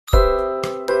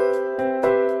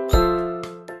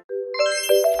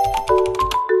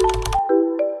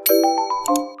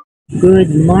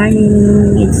Good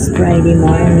morning! It's Friday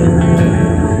morning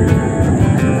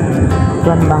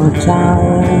from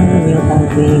Banqiao, New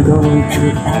Taipei, going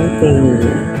to Taipei.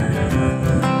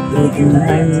 Good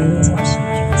morning.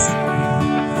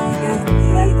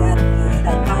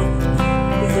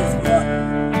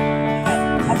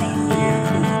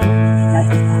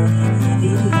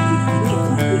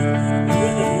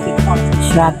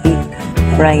 Traffic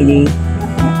Friday.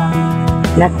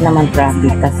 Not naman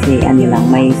traffic kasi ano lang,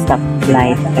 may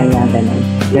stoplight kaya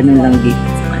ganun lang dito.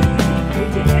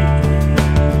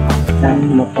 Sa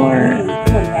motor.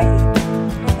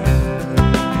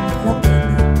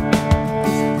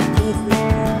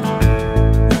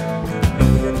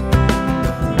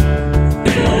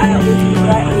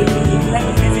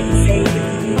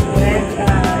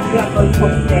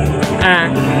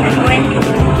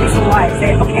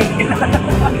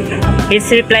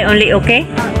 His reply only okay?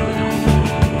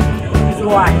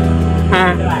 Why?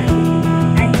 And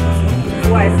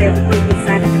why I said we could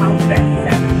sign a contract.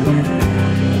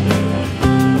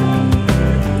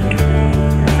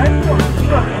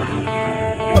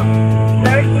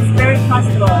 It's very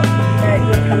possible that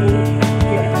you're coming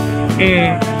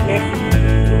here.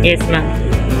 Yes, ma'am.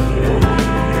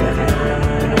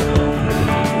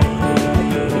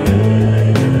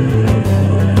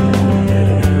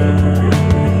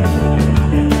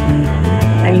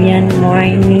 Ayan,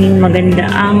 morning. Maganda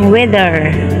ang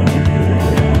weather.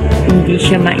 Hindi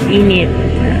siya mainit.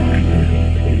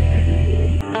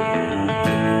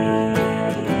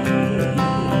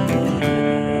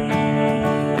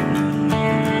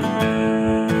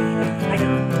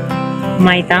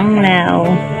 May tanglaw.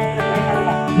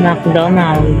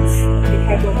 McDonald's.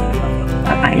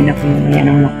 Kakain ako mamaya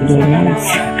ng McDonald's.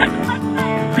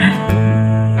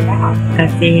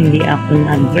 Kasi hindi ako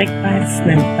nag-breakfast.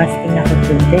 Nag-fasting ako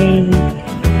today.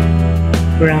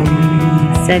 From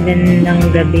 7 ng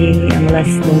gabi ang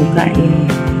last kong kain.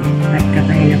 At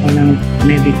kakain ako ng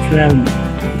maybe 12.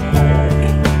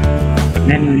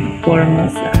 Ganun. 4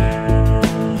 months.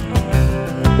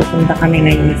 Pupunta kami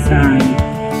ngayon sa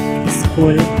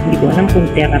school. Hindi ko alam kung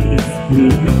therapist.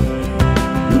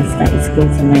 Basta school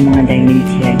sa may mga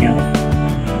damentia daw.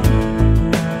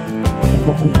 So,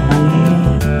 pupunta kami.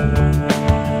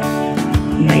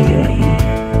 Ngayon.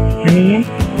 Ano yan?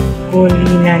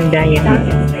 Kulinandaya.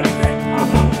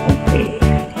 Okay.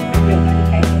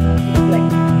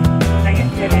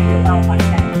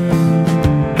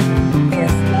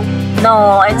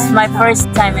 No, it's my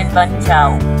first time in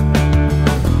Banqiao.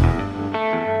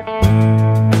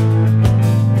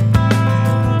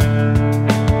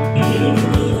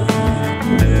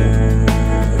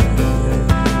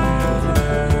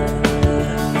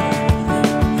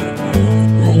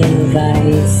 Ayan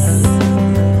guys,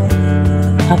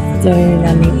 after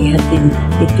namin ihatid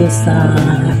ito sa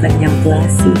kanyang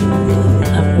klase,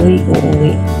 ako'y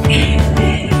uuwi.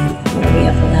 Uuwi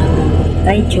ako ng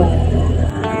Taichung.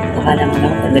 Akala mo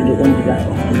lang talaga doon, diba?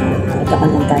 Punta ka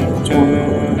ng Taichung.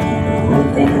 And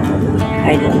then,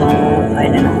 I don't know,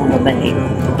 kailan ako mabalik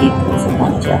dito sa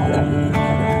Banqiao.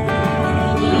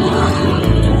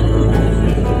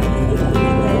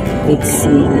 Let's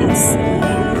see this.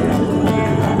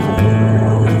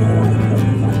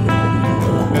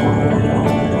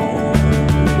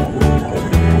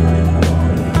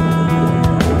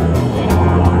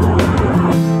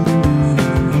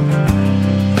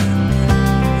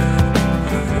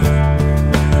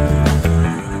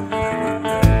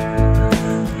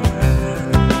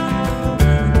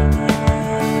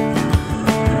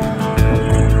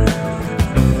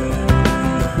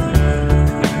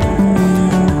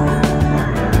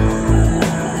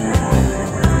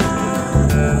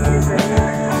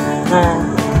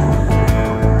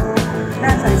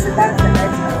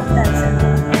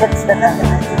 That's the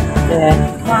Yeah.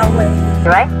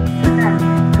 Right?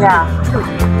 Yeah.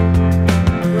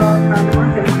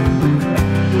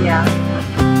 Yeah.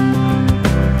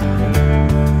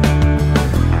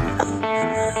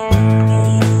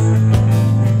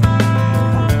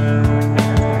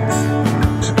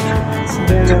 It's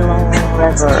very long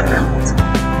river.